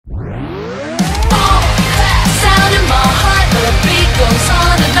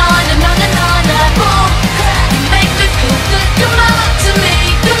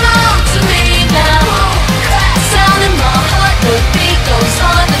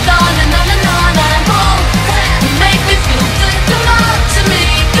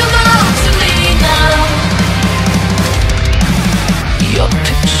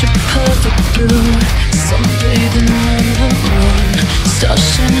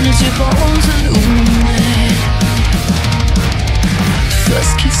as your bones illuminate.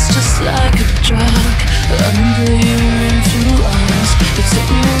 First kiss just like a drug, under your influence. You take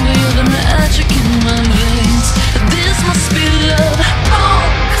me over, you're the magic in my veins. This must be love. Boom,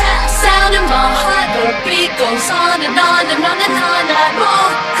 clap, sound in my heart, but the beat goes on and on and on and on. Like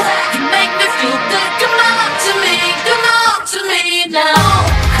boom, clap, you make me feel good. Come on to me now. Boom,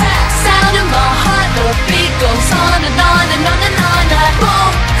 clap, sound in my heart, but the beat goes on and on and on and on. Like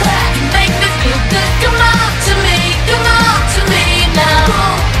boom, clap, you make me feel good. Come on to me now.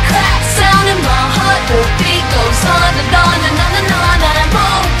 Boom, clap, sound in my heart, the beat goes on and on and on and on. And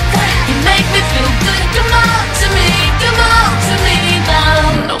boom, clap, you make me feel good. Come on to me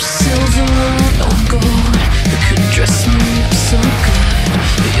now. No silver, no gold, you could dress me up so good,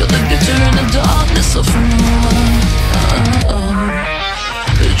 but you're the glitter in the darkness of my heart.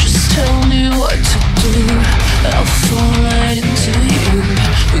 Just tell me what to do, I'll fall right into you.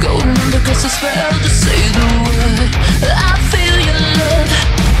 We go under 'cause the spell